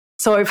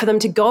So for them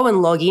to go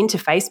and log into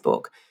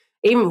Facebook,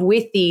 even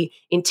with the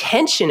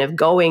intention of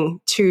going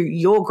to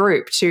your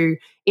group to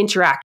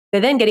interact,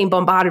 they're then getting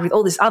bombarded with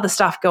all this other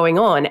stuff going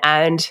on.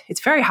 And it's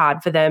very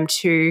hard for them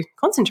to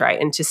concentrate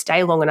and to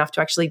stay long enough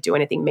to actually do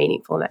anything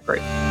meaningful in that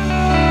group.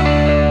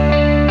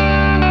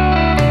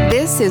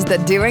 This is the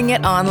Doing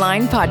It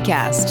Online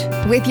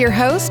podcast with your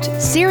host,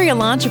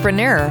 serial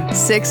entrepreneur,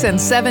 6- and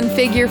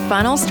 7-figure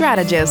funnel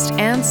strategist,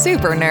 and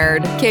super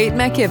nerd, Kate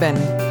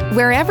McKibben.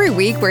 Where every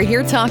week we're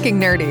here talking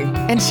nerdy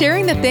and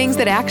sharing the things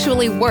that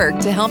actually work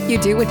to help you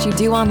do what you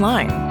do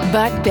online,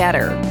 but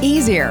better,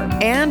 easier,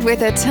 and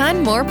with a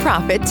ton more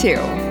profit too.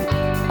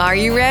 Are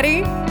you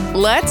ready?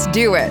 Let's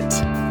do it.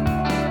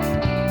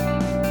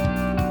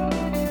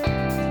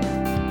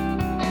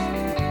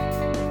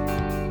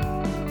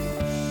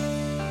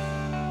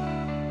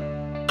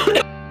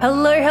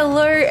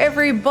 Hello,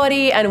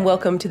 everybody, and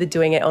welcome to the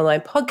Doing It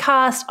Online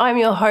podcast. I'm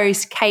your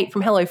host, Kate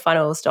from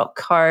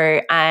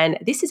HelloFunnels.co, and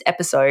this is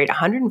episode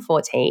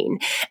 114,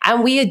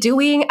 and we are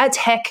doing a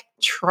tech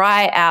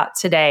tryout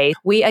today.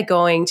 We are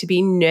going to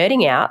be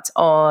nerding out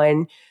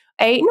on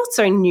a not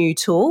so new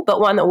tool,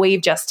 but one that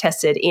we've just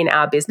tested in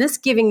our business,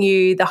 giving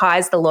you the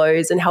highs, the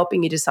lows, and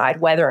helping you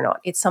decide whether or not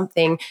it's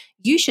something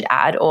you should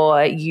add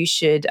or you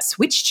should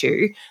switch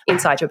to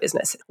inside your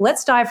business.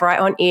 Let's dive right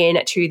on in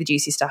to the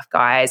juicy stuff,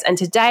 guys. And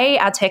today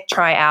our tech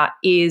tryout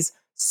is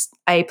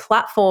a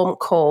platform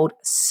called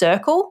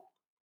Circle.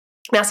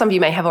 Now, some of you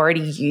may have already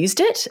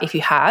used it. If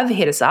you have,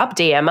 hit us up,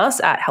 DM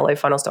us at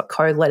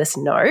hellofunnels.co. Let us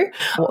know.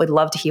 We'd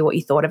love to hear what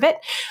you thought of it.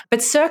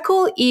 But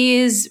Circle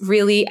is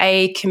really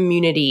a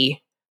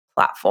community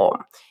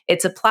platform.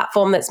 It's a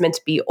platform that's meant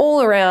to be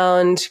all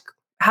around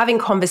having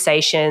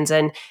conversations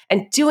and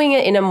doing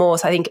it in a more,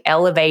 I think,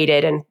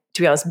 elevated and,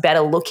 to be honest,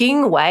 better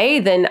looking way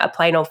than a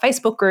plain old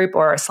Facebook group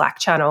or a Slack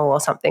channel or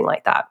something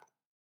like that.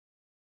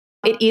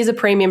 It is a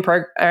premium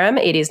program.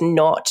 It is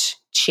not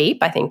cheap.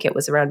 I think it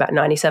was around about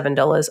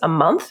 $97 a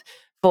month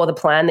for the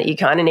plan that you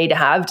kind of need to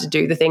have to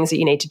do the things that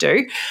you need to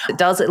do.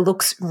 It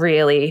looks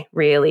really,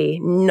 really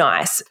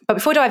nice. But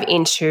before we dive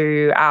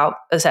into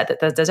there's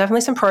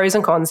definitely some pros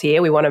and cons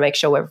here. We want to make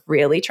sure we're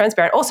really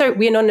transparent. Also,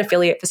 we're not an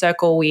affiliate for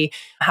Circle. We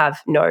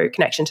have no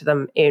connection to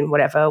them in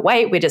whatever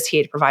way. We're just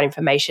here to provide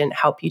information,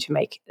 help you to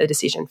make a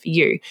decision for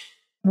you.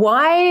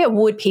 Why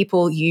would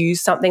people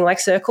use something like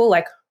Circle?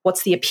 Like,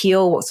 what's the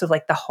appeal? What's sort of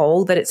like the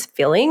hole that it's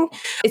filling?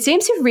 It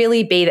seems to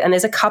really be, and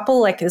there's a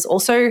couple, like there's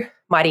also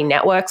Mighty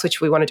Networks,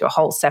 which we want to do a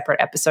whole separate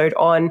episode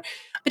on.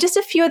 But just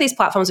a few of these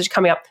platforms which are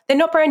coming up, they're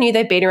not brand new.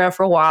 They've been around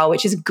for a while,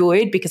 which is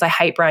good because I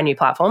hate brand new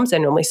platforms. They're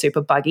normally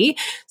super buggy.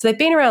 So they've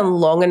been around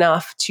long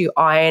enough to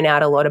iron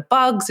out a lot of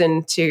bugs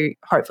and to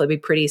hopefully be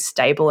pretty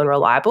stable and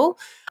reliable.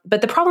 But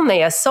the problem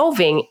they are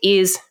solving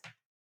is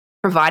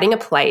providing a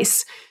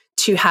place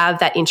to have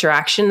that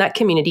interaction, that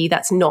community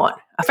that's not.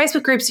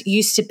 Facebook groups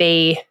used to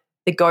be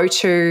the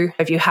go-to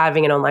if you're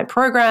having an online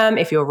program,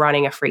 if you're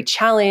running a free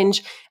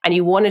challenge, and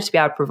you wanted to be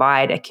able to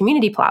provide a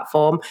community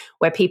platform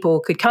where people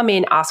could come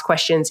in, ask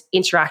questions,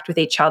 interact with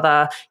each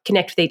other,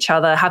 connect with each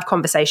other, have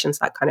conversations,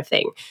 that kind of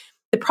thing.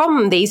 The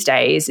problem these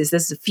days is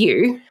there's a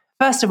few.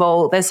 First of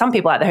all, there's some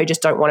people out there who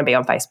just don't want to be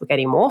on Facebook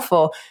anymore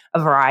for a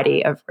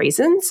variety of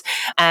reasons,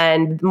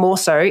 and more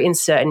so in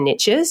certain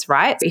niches,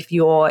 right? If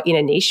you're in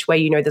a niche where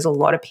you know there's a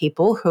lot of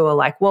people who are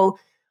like, well,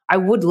 I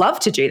would love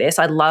to do this.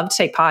 I'd love to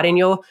take part in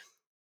your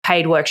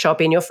paid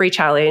workshop, in your free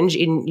challenge,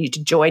 in you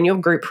to join your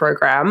group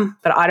program,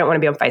 but I don't want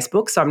to be on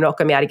Facebook, so I'm not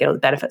going to be able to get all the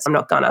benefits. I'm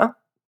not gonna.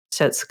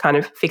 So it's kind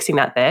of fixing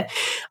that there.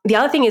 The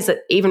other thing is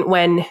that even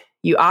when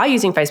you are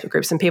using Facebook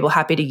groups and people are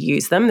happy to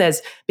use them,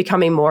 there's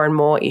becoming more and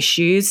more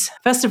issues.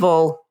 First of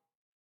all,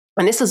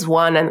 and this is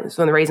one of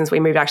the reasons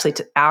we moved actually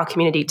to our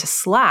community to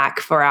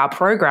Slack for our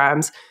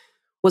programs,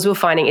 was we're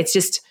finding it's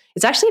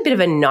actually a bit of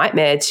a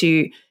nightmare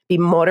to be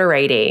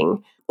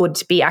moderating or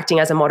to be acting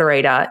as a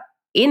moderator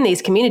in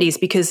these communities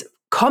because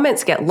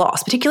comments get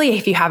lost, particularly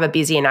if you have a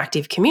busy and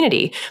active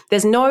community.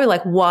 There's no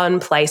like one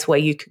place where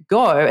you could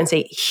go and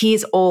say,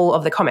 here's all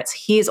of the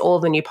comments, here's all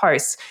of the new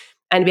posts,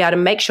 and be able to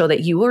make sure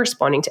that you are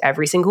responding to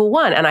every single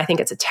one. And I think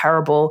it's a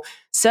terrible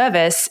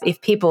service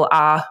if people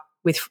are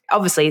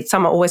obviously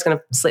some are always going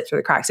to slip through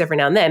the cracks every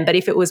now and then, but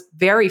if it was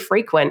very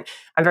frequent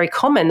and very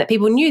common that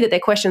people knew that their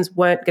questions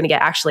weren't going to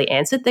get actually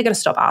answered, they're going to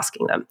stop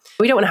asking them.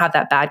 We don't want to have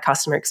that bad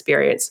customer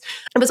experience.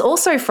 It was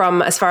also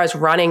from as far as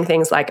running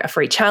things like a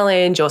free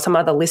challenge or some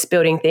other list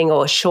building thing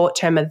or a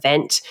short-term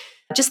event,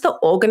 just the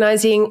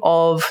organizing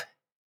of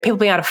people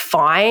being able to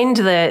find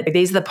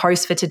these are the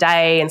posts for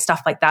today and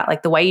stuff like that,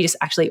 like the way you just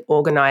actually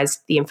organize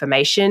the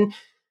information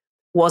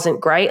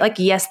wasn't great. Like,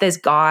 yes, there's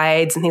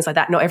guides and things like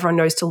that. Not everyone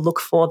knows to look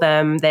for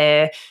them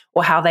there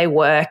or how they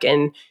work.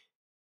 And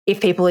if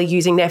people are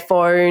using their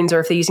phones or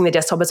if they're using their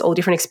desktop, it's all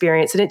different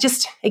experience. And it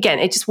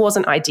just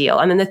wasn't ideal.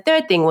 And then the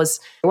third thing was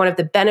one of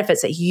the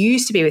benefits that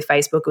used to be with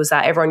Facebook was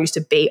that everyone used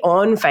to be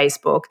on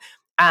Facebook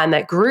and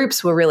that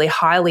groups were really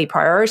highly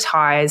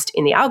prioritized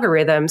in the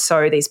algorithm.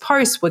 So these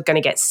posts were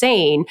going to get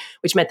seen,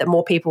 which meant that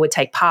more people would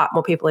take part,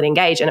 more people would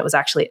engage, and it was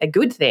actually a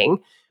good thing.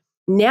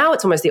 Now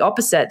it's almost the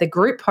opposite. The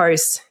group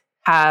posts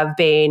have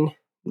been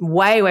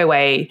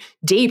way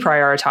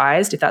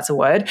deprioritized, if that's a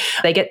word.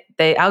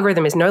 The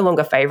algorithm is no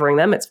longer favoring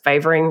them. It's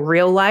favoring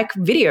real like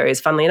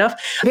videos, funnily enough.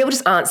 People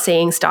just aren't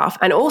seeing stuff.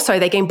 And also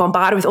they're getting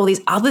bombarded with all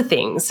these other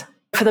things.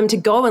 For them to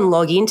go and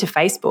log into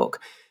Facebook,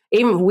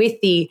 even with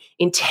the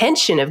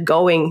intention of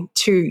going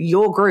to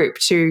your group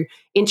to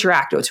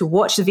interact or to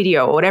watch the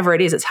video or whatever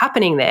it is that's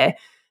happening there,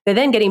 they're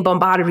then getting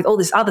bombarded with all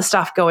this other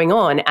stuff going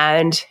on.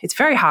 And it's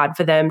very hard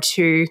for them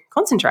to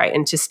concentrate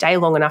and to stay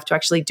long enough to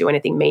actually do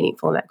anything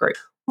meaningful in that group.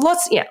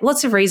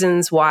 Lots of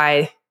reasons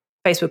why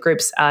Facebook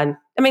groups are,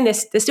 they're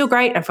still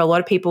great. And for a lot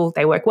of people,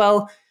 they work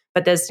well,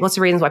 but there's lots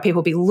of reasons why people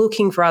will be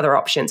looking for other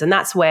options. And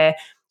that's where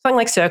something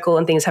like Circle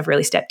and things have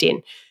really stepped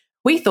in.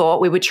 We thought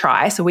we would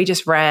try. So we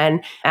just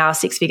ran our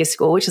 6-figure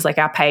school, which is like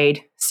our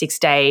paid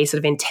 6-day sort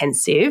of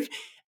intensive.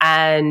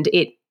 And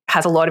it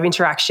has a lot of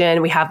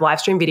interaction. We have live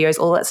stream videos,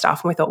 all that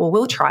stuff. And we thought, well,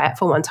 we'll try it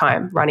for one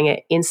time, running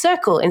it in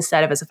Circle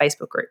instead of as a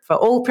Facebook group for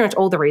pretty much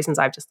all the reasons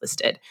I've just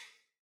listed.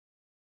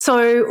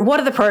 So what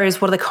are the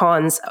pros? What are the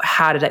cons?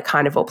 How did it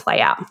kind of all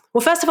play out? Well,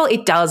 first of all,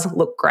 it does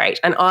look great.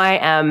 And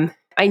I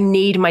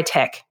need my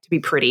tech to be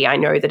pretty. I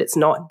know that it's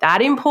not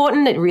that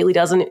important. It really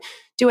doesn't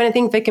do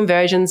anything for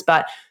conversions,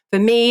 but for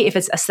me, if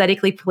it's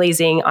aesthetically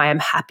pleasing, I am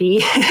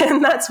happy.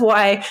 And that's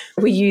why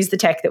we use the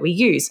tech that we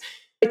use.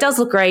 It does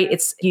look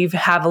great. You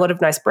have a lot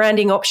of nice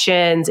branding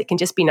options. It can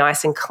just be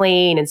nice and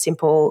clean and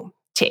simple,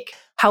 tick.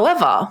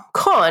 However,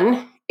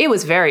 it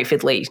was very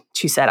fiddly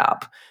to set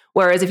up.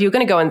 Whereas if you're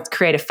going to go and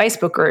create a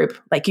Facebook group,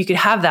 like you could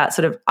have that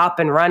sort of up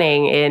and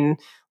running in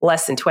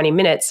less than 20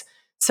 minutes.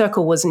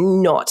 Circle was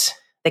not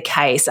the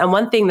case. And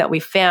one thing that we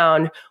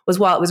found was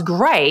while it was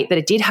great that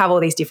it did have all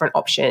these different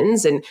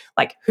options and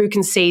like who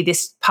can see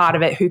this part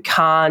of it, who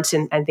can't,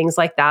 and things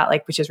like that,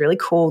 like which is really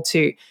cool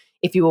to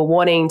if you were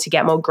wanting to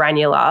get more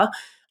granular.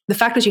 The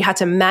fact was you had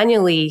to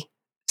manually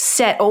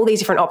set all these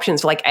different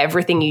options for like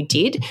everything you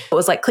did. It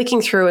was like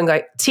clicking through and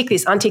go tick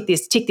this, untick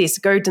this, tick this,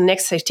 go to the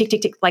next stage, tick,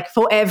 tick, tick, like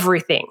for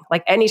everything.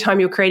 Like anytime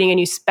you're creating a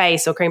new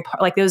space or creating,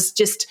 like there was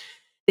just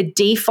the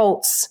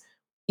defaults.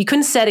 You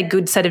couldn't set a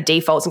good set of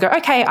defaults and go,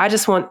 okay, I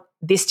just want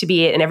this to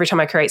be it. And every time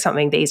I create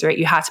something, these are it.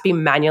 You had to be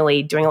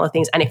manually doing a lot of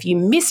things. And if you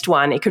missed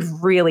one, it could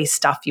really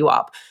stuff you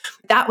up.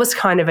 That was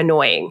kind of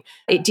annoying.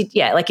 It did,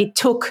 it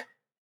took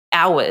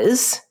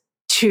hours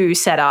to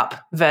set up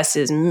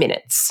versus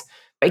minutes.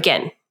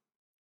 Again,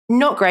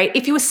 not great.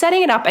 If you were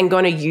setting it up and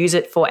going to use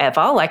it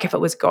forever, like if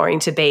it was going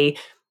to be,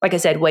 like I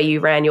said, where you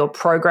ran your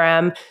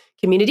program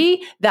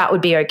community, that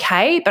would be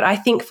okay. But I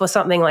think for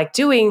something like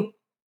doing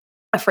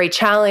a free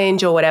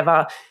challenge or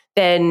whatever,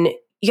 then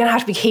you're going to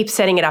have to keep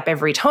setting it up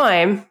every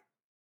time.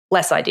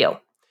 Less ideal.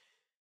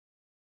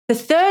 The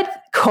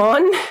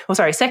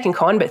second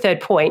con, but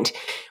third point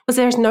was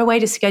there's no way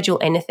to schedule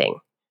anything,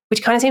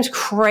 which kind of seems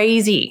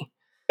crazy.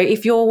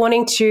 If you're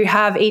wanting to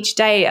have each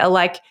day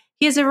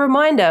here's a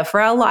reminder for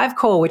our live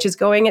call, which is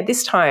going at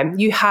this time,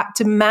 you have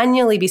to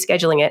manually be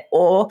scheduling it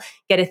or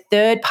get a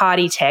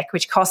third-party tech,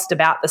 which costs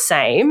about the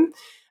same.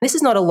 This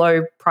is not a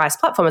low-price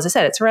platform. As I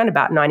said, it's around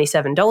about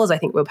 $97, I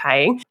think we're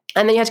paying.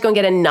 And then you have to go and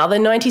get another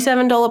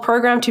 $97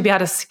 program to be able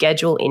to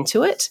schedule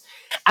into it.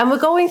 And we're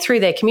going through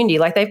their community.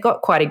 Like they've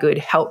got quite a good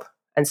help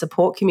and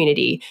support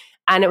community.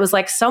 And it was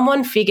like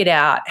someone figured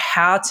out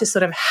how to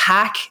sort of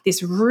hack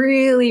this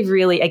really,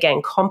 really,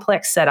 again,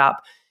 complex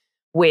setup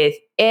with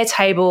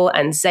Airtable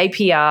and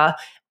Zapier.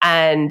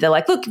 And they're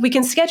like, look, we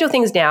can schedule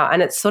things now.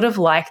 And it's sort of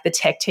like the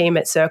tech team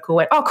at Circle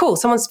went, oh, cool,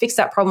 someone's fixed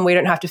that problem. We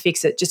don't have to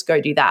fix it. Just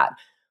go do that.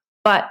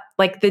 But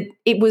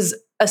it was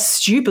a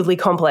stupidly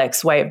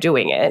complex way of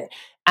doing it.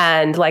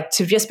 And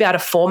to just be able to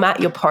format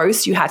your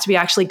post, you had to be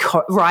actually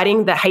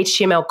writing the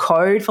HTML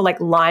code for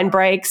line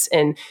breaks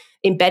and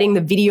embedding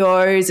the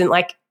videos and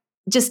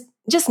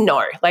just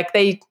no.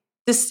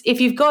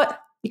 If you've got,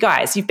 you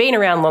guys, you've been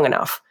around long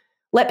enough,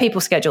 let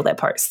people schedule their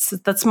posts.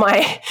 That was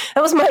my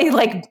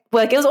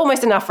it was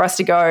almost enough for us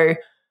to go,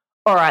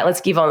 all right,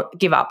 let's give up.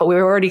 But we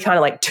were already kind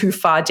of too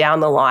far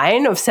down the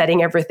line of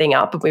setting everything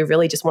up, and we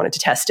really just wanted to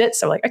test it.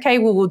 So okay,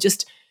 well, we'll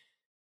just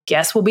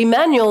guess we'll be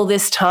manual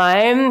this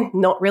time.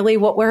 Not really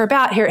what we're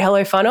about here at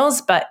Hello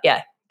Funnels, but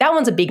yeah, that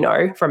one's a big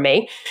no from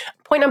me.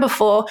 Point number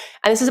 4,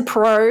 and this is a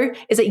pro,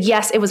 is that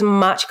yes, it was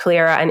much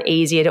clearer and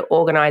easier to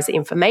organize the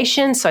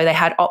information. So they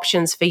had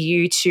options for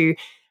you to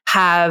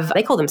have,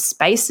 they call them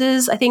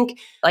spaces, I think,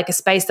 like a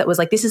space that was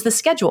this is the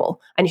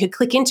schedule. And you could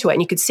click into it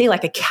and you could see a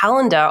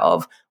calendar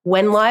of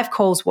when live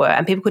calls were,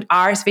 and people could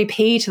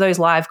RSVP to those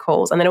live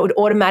calls. And then it would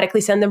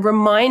automatically send them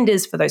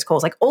reminders for those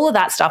calls. All of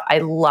that stuff I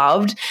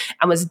loved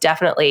and was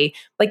definitely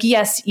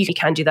yes, you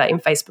can do that in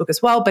Facebook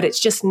as well, but it's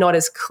just not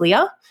as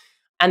clear.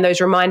 And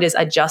those reminders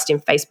are just in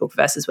Facebook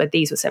versus where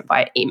these were sent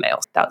via email.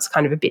 That's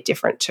kind of a bit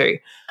different too.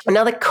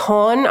 Another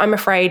con, I'm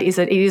afraid, is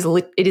that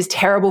it is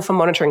terrible for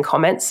monitoring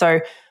comments. So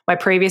my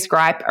previous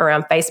gripe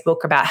around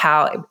Facebook about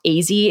how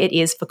easy it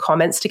is for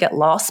comments to get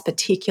lost,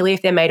 particularly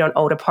if they're made on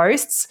older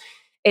posts,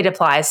 it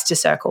applies to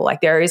Circle.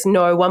 There is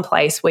no one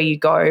place where you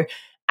go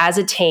as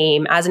a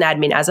team, as an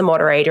admin, as a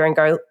moderator, and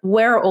go,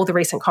 where are all the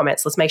recent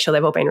comments? Let's make sure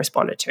they've all been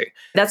responded to.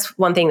 That's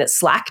one thing that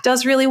Slack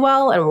does really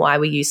well and why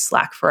we use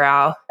Slack for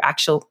our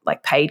actual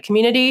paid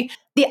community.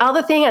 The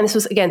other thing, and this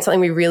was again something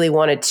we really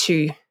wanted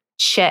to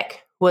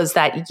check, was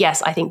that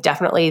yes, I think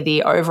definitely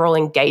the overall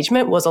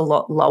engagement was a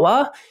lot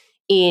lower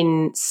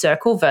in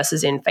Circle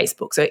versus in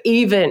Facebook. So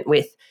even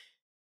with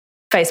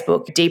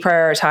Facebook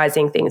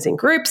deprioritizing things in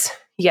groups,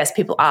 yes,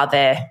 people are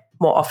there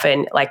more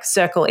often. Like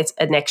Circle, it's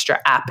an extra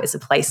app. It's a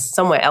place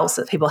somewhere else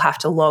that people have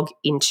to log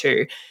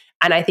into.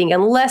 And I think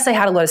unless they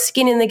had a lot of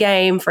skin in the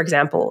game, for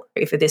example,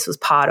 if this was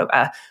part of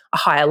a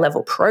higher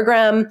level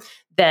program,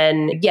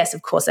 then yes,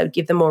 of course, they would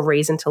give them more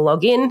reason to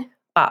log in.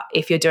 But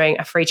if you're doing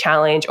a free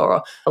challenge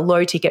or a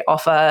low ticket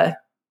offer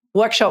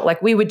workshop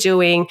like we were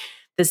doing,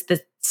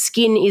 the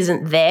skin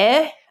isn't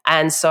there.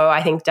 And so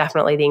I think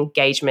definitely the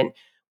engagement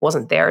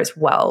wasn't there as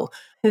well.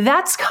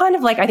 That's kind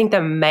of I think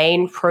the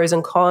main pros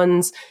and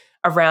cons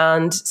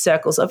around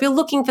Circle. So if you're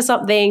looking for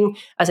something,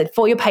 I said,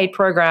 for your paid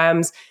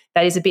programs,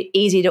 that is a bit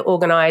easier to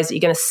organize. You're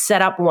going to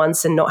set up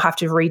once and not have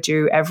to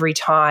redo every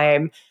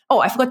time.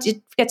 Oh, I forgot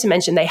to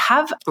mention, they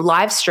have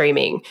live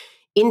streaming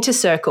into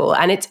Circle,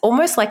 and it's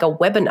almost like a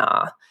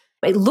webinar.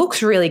 It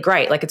looks really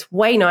great. It's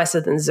way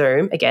nicer than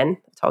Zoom. Again,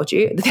 I told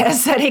you, the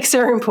aesthetics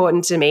are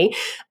important to me.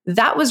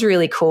 That was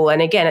really cool.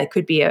 And again, it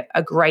could be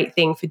a great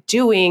thing for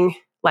doing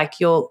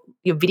your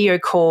video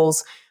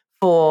calls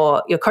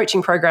for your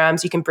coaching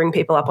programs. You can bring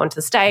people up onto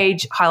the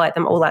stage, highlight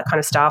them, all that kind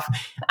of stuff.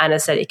 And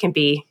as I said,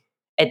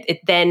 it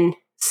then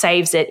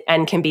saves it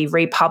and can be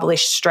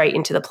republished straight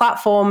into the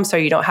platform. So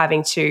you're not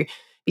having to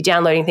be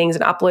downloading things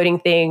and uploading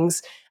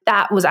things.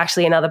 That was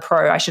actually another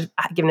pro. I should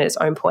have given it its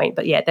own point.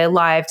 But yeah, their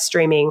live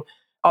streaming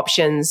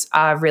options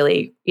are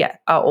really,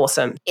 are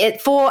awesome.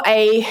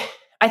 I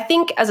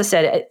think, as I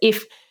said,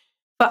 if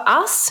for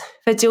us,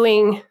 for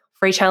doing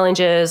free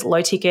challenges,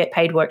 low ticket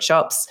paid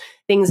workshops,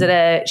 things that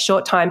are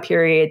short time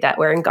period that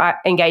where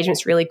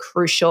engagement's really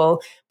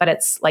crucial, but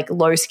it's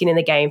low skin in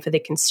the game for the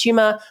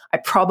consumer, I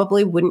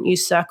probably wouldn't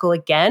use Circle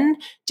again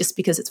just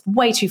because it's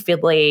way too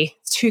fiddly,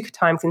 it's too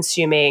time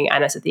consuming,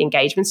 and as I said, the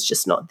engagement's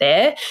just not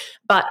there.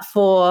 But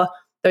for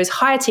those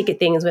higher ticket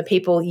things where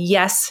people,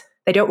 yes,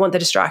 they don't want the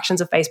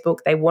distractions of Facebook,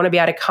 they want to be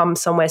able to come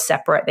somewhere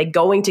separate, they're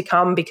going to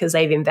come because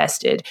they've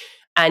invested,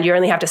 and you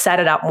only have to set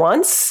it up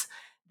once,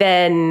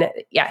 then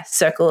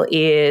Circle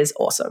is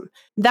awesome.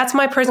 That's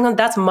my pros and cons.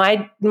 That's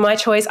my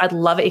choice. I'd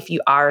love it if you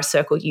are a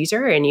Circle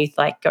user and you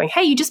going,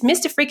 hey, you just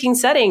missed a freaking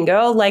setting,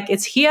 girl.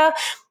 It's here.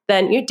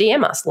 Then you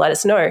DM us, let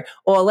us know.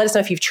 Or let us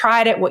know if you've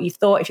tried it, what you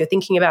thought, if you're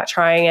thinking about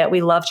trying it.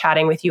 We love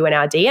chatting with you in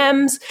our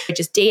DMs.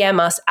 Just DM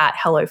us at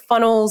Hello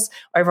Funnels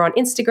over on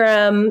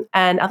Instagram.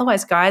 And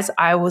otherwise, guys,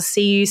 I will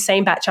see you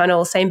same bat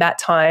channel, same bat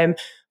time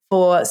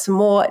for some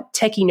more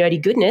techie nerdy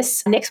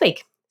goodness next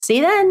week. See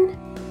you then.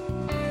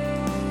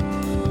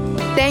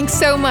 Thanks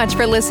so much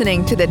for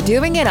listening to the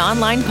Doing It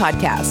Online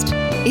podcast.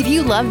 If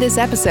you love this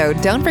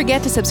episode, don't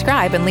forget to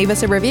subscribe and leave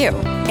us a review.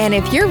 And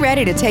if you're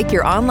ready to take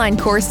your online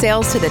course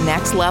sales to the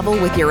next level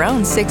with your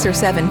own 6 or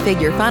 7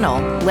 figure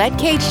funnel, let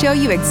Kate show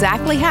you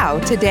exactly how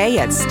today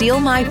at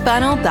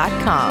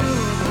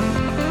stealmyfunnel.com.